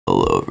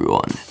Hello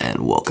everyone,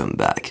 and welcome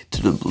back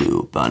to the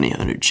Blue Bounty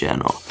Hunter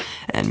channel.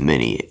 And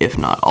many, if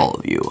not all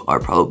of you, are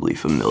probably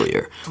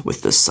familiar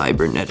with the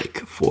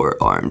cybernetic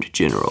four-armed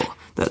general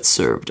that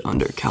served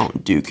under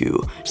Count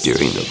Dooku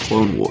during the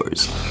Clone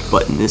Wars.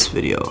 But in this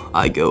video,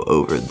 I go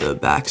over the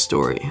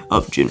backstory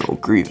of General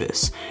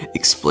Grievous,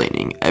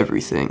 explaining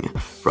everything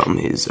from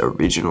his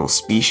original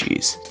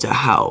species to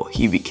how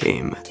he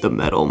became the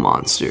metal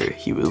monster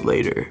he would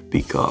later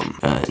become.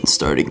 And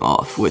starting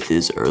off with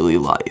his early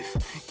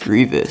life,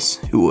 Grievous,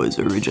 who was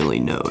originally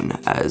known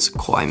as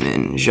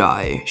Kwaimin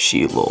Jai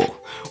Shilol,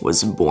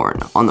 was born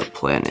on the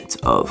planet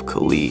of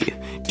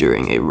Kaleesh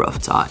during a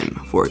rough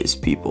time for his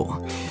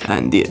people,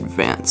 and the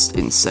advanced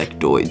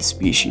insectoid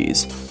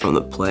species from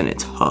the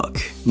planet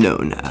Huck,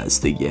 known as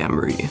the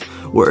Yamri,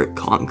 were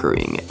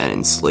conquering and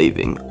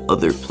enslaving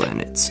other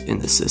planets in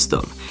the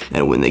system.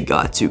 And when they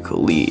got to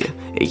Kaleesh,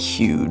 a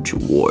huge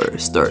war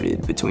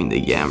started between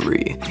the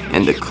Yamri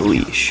and the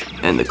Kaleesh,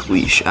 and the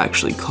Kaleesh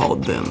actually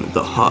called them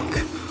the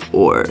Huck,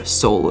 or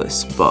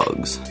soulless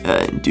bugs.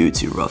 And due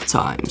to rough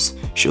times,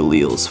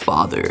 Shaleel's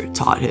father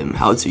taught him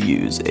how to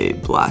use a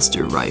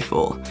blaster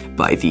rifle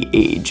by the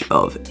age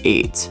of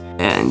 8,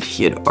 and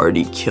he had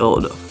already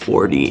killed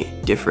 40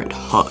 different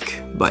Huck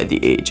by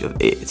the age of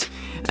 8.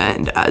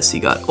 And as he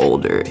got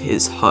older,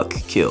 his Huck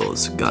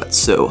kills got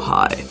so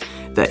high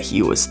that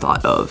he was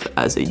thought of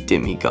as a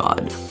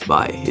demigod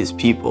by his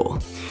people.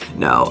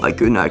 Now, I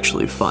couldn't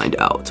actually find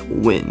out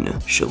when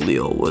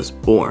Shaleel was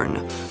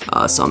born.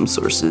 Some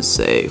sources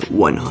say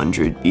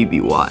 100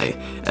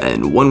 BBY,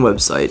 and one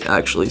website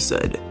actually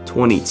said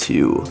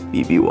 22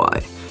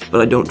 BBY. But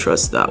I don't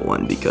trust that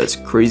one because,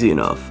 crazy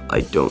enough,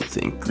 I don't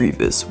think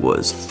Grievous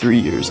was 3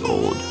 years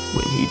old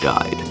when he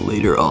died.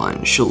 Later on,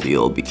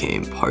 Shaleel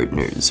became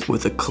partners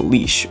with a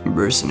Kaleesh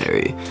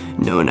mercenary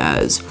known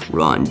as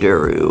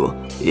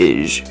Ronderu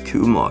Ij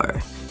Kumar,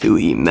 who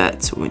he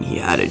met when he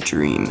had a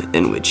dream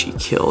in which he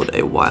killed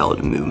a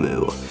wild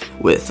moo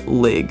with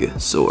leg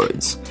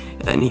swords.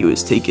 And he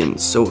was taken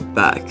so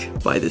aback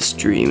by this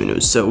dream, and it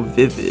was so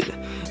vivid,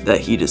 that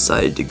he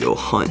decided to go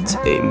hunt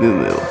a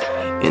moo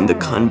in the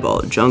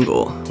Kunbal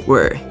jungle,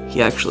 where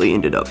he actually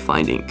ended up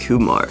finding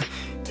Kumar,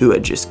 who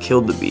had just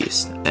killed the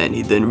beast. And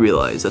he then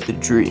realized that the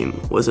dream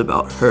was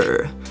about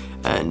her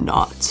and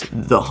not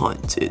the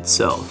hunt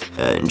itself.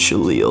 And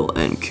Shaleel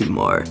and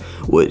Kumar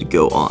would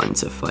go on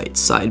to fight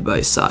side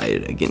by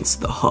side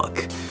against the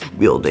Huck,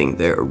 wielding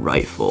their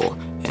rifle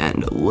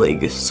and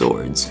leg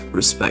swords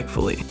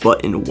respectfully.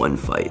 But in one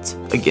fight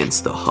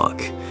against the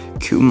Huck,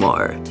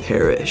 Kumar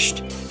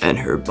perished and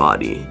her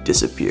body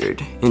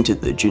disappeared into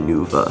the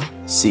Genuva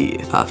Sea.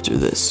 After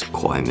this,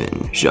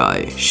 Kwaimin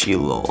Jai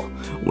Shilol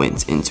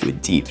went into a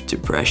deep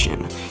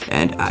depression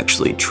and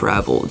actually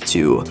traveled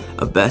to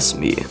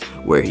Abesmi,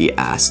 where he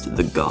asked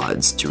the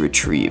gods to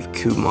retrieve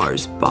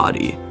Kumar's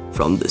body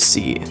from the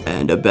sea.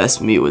 And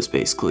Abesmi was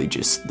basically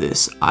just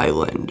this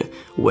island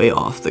way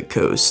off the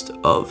coast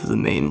of the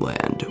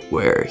mainland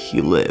where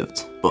he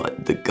lived.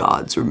 But the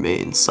gods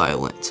remained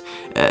silent,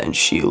 and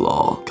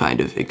Shilol kind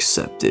of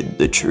accepted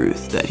the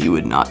truth that he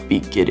would not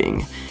be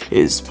getting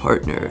his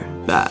partner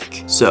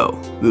back. So,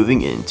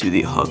 moving into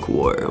the Huck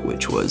War,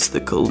 which was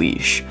the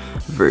Kaleesh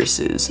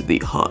versus the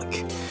Huck.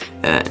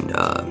 And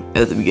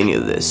at the beginning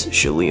of this,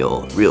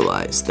 Shaleel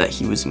realized that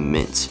he was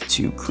meant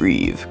to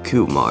grieve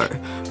Kumar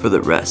for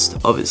the rest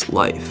of his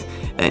life,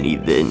 and he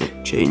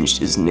then changed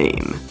his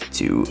name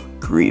to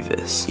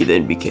Grievous. He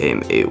then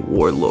became a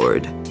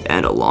warlord,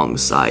 and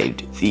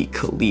alongside the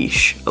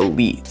Kaleesh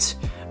elite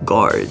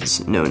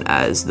guards known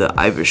as the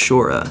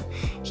Ivashora,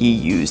 he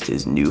used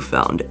his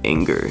newfound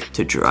anger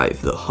to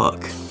drive the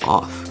Huck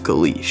off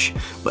Kaleesh.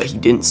 But he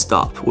didn't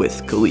stop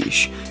with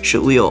Kaleesh.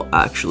 Shaleel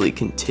actually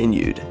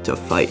continued to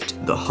fight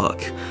the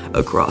Huck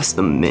across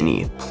the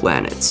many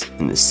planets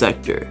in the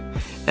sector.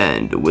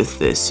 And with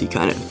this, he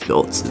kind of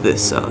built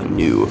this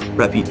new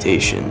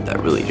reputation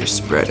that really just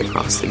spread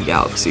across the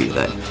galaxy,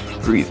 that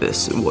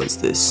Grievous was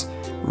this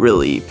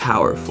really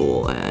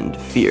powerful and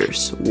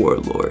fierce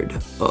warlord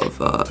of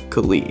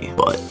Kaleesh.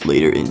 But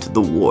later into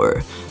the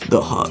war,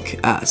 the Huck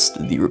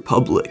asked the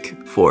Republic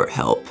for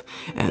help,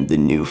 and the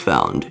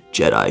newfound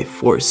Jedi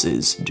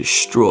forces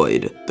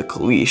destroyed the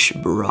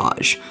Kaleesh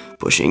barrage,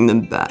 pushing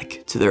them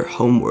back to their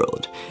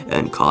homeworld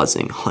and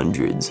causing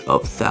hundreds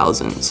of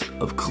thousands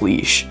of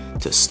Kaleesh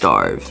to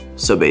starve.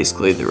 So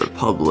basically the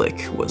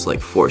Republic was like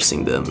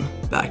forcing them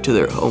back to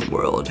their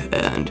homeworld,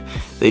 and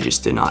they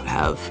just did not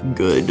have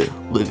good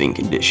living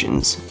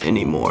conditions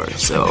anymore.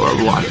 So a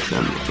lot of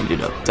them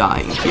ended up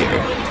dying here,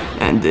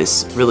 and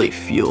this really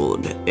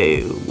fueled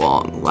a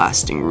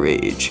long-lasting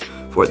rage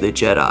for the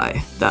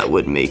Jedi that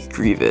would make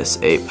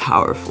Grievous a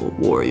powerful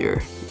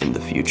warrior in the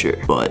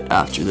future. But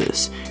after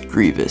this,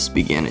 Grievous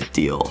began a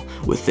deal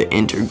with the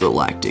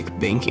intergalactic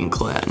banking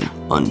clan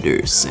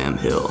under Sam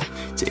Hill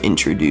to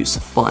introduce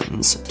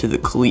funds to the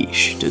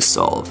Kaleesh to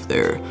solve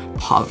their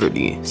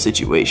poverty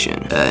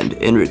situation, and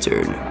in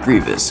return,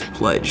 Grievous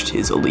pledged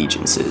his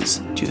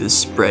allegiances to the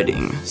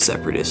spreading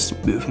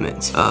Separatist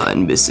movement,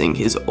 and missing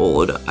his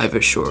old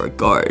Ivashora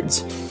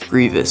guards,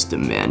 Grievous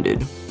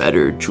demanded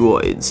better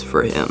droids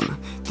for him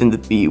than the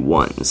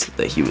B1s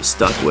that he was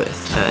stuck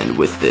with, and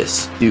with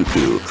this,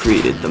 Dooku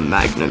created the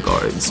Magna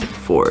Guards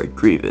for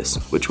Grievous,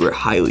 which were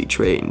highly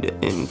trained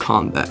in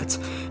combat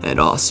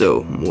and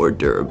also more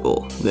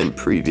durable than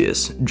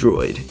previous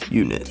droid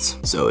units.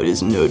 So it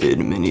is noted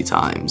many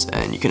times,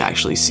 and you can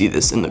actually see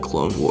this in the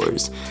Clone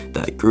Wars,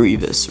 that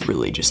Grievous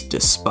really just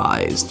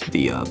despised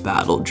the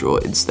battle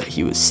droids that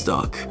he was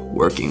stuck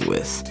working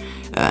with.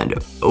 And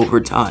over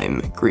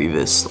time,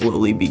 Grievous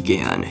slowly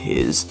began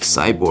his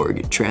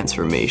cyborg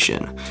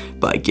transformation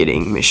by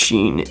getting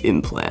machine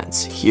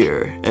implants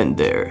here and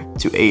there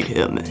to aid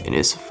him in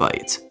his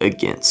fight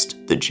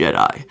against the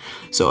Jedi.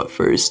 So at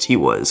first, he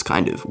was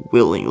kind of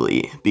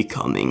willingly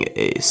becoming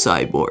a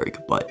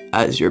cyborg, but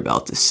as you're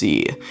about to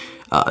see,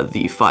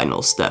 the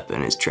final step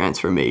in his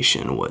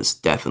transformation was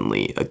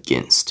definitely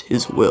against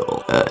his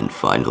will. And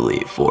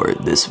finally, for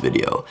this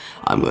video,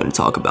 I'm going to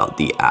talk about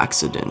the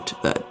accident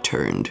that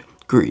turned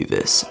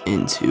Grievous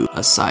into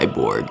a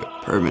cyborg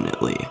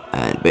permanently.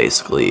 And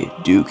basically,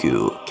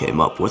 Dooku came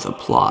up with a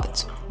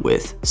plot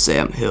with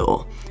Sam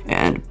Hill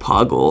and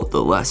Poggle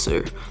the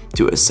Lesser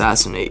to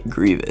assassinate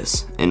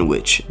Grievous, in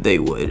which they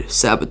would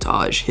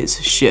sabotage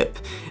his ship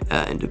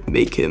and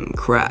make him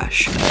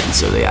crash. And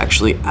so they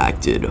actually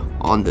acted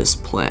on this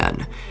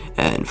plan,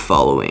 and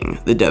following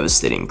the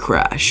devastating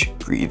crash,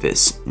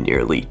 Grievous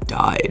nearly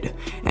died,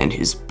 and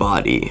his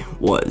body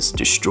was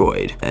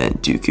destroyed.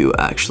 And Dooku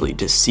actually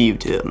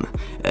deceived him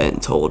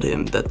and told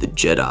him that the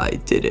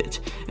Jedi did it,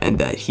 and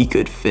that he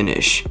could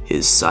finish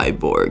his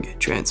cyborg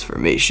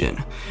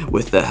transformation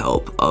with the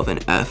help of an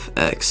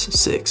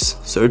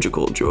FX-6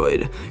 surgical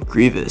droid.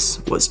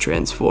 Grievous was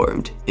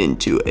transformed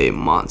into a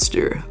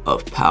monster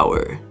of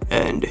power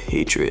and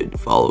hatred.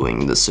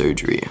 Following the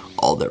surgery,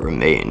 all that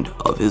remained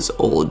of his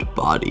old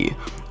body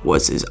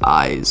was his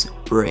eyes,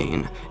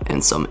 brain,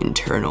 and some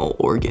internal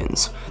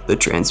organs. The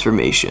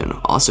transformation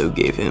also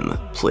gave him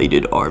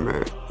plated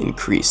armor,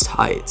 increased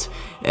height,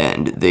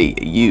 and they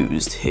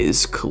used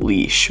his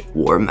Kaleesh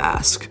war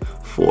mask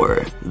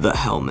for the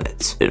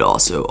helmet. It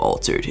also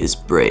altered his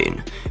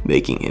brain,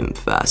 making him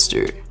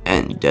faster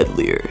and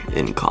deadlier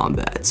in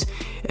combat,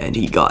 and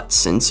he got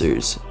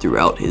sensors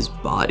throughout his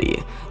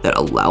body that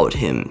allowed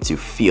him to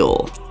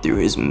feel through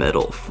his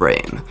metal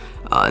frame.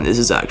 And this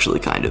is actually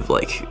kind of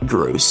like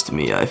gross to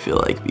me, I feel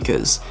like,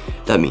 because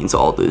that means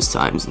all those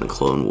times in the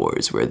Clone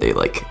Wars where they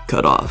like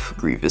cut off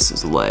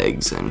Grievous's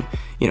legs, and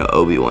you know,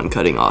 Obi-Wan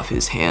cutting off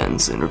his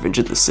hands in Revenge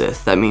of the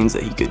Sith, that means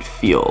that he could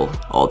feel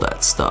all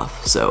that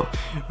stuff. So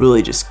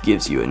really just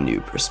gives you a new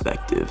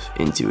perspective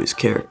into his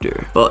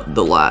character. But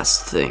the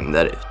last thing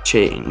that it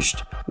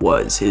changed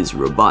was his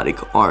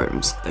robotic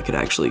arms that could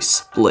actually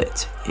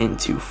split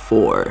into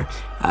 4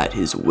 at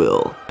his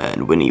will.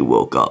 And when he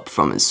woke up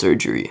from his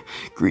surgery,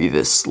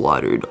 Grievous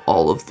slaughtered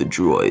all of the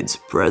droids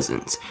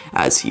present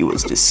as he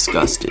was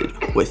disgusted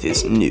with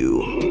his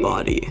new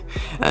body.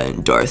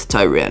 And Darth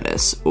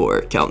Tyrannus,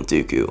 or Count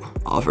Dooku,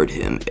 offered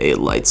him a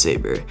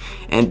lightsaber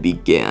and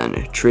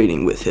began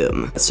training with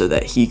him so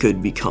that he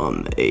could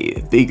become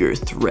a bigger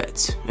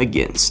threat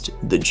against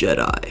the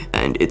Jedi.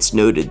 And it's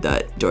noted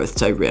that Darth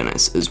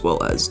Tyrannus as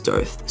well as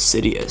Darth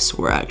Sidious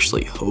were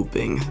actually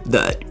hoping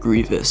that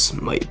Grievous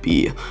might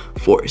be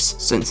Force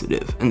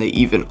sensitive, and they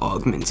even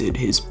augmented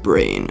his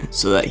brain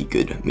so that he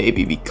could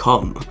maybe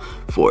become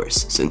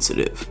Force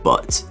sensitive.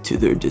 But to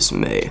their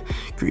dismay,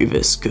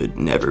 Grievous could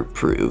never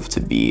prove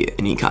to be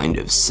any kind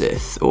of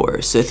Sith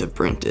or Sith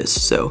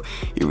apprentice, so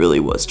he really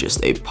was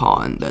just a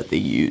pawn that they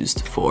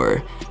used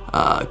for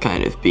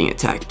kind of being a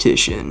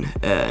tactician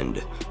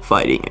and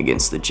fighting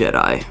against the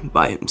Jedi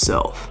by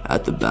himself.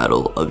 At the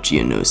Battle of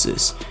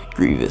Geonosis,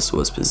 Grievous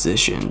was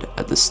positioned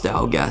at the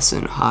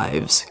Stalgasson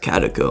Hive's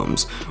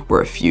catacombs,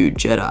 where a few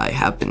Jedi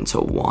happened to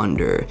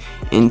wander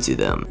into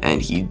them,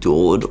 and he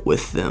dueled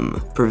with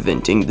them,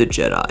 preventing the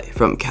Jedi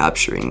from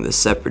capturing the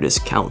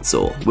Separatist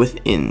Council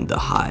within the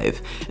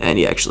Hive, and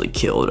he actually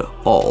killed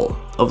all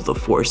of the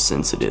Force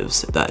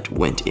sensitives that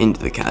went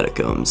into the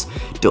catacombs,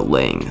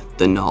 delaying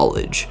the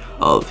knowledge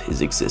of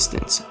his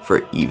existence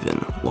for even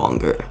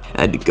longer.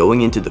 And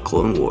going into the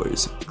Clone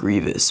Wars,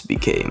 Grievous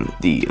became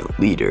the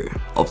leader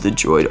of the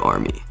droid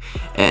army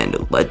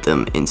and led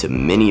them into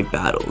many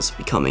battles,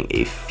 becoming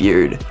a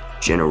feared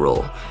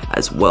general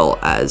as well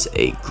as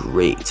a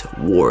great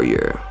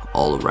warrior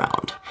all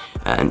around.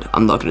 And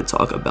I'm not going to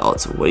talk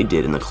about what he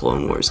did in the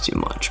Clone Wars too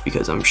much,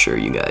 because I'm sure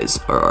you guys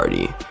are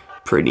already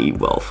pretty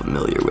well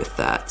familiar with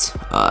that,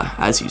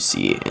 as you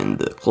see in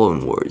the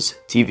Clone Wars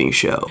TV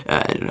show.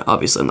 And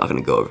obviously I'm not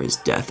going to go over his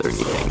death or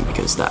anything,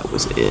 because that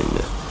was in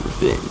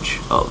Revenge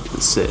of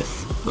the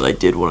Sith. But I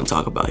did want to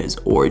talk about his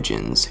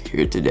origins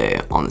here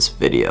today on this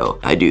video.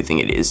 I do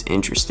think it is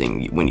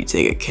interesting when you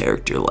take a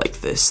character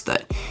like this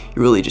that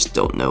you really just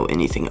don't know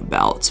anything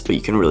about, but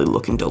you can really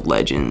look into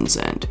legends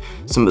and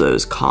some of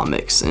those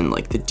comics and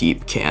like the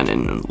deep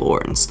canon and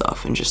lore and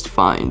stuff and just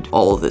find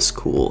all of this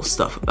cool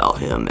stuff about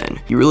him. And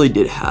he really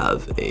did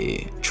have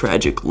a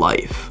tragic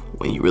life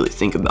when you really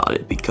think about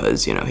it,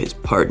 because, you know, his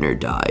partner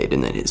died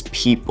and then his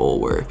people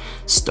were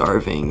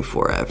starving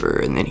forever,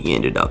 and then he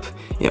ended up,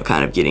 you know,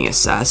 kind of getting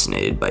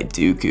assassinated by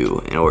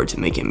Dooku in order to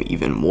make him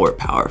even more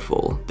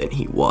powerful than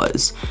he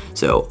was.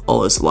 So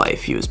all his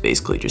life he was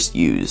basically just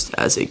used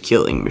as a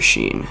killing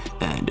machine,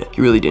 and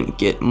he really didn't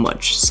get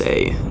much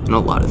say in a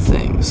lot of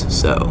things.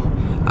 So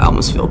I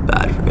almost feel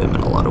bad for him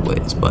in a lot of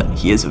ways, but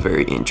he is a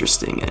very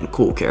interesting and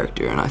cool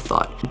character, and I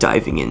thought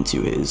diving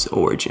into his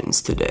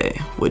origins today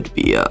would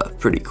be a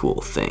pretty cool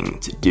thing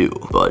to do.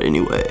 But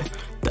anyway,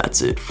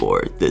 that's it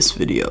for this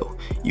video.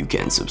 You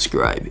can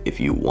subscribe if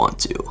you want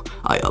to.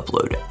 I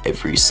upload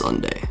every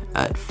Sunday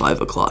at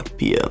 5 o'clock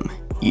p.m.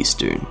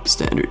 Eastern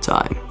Standard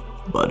Time.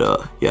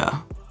 But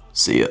yeah,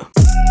 see ya.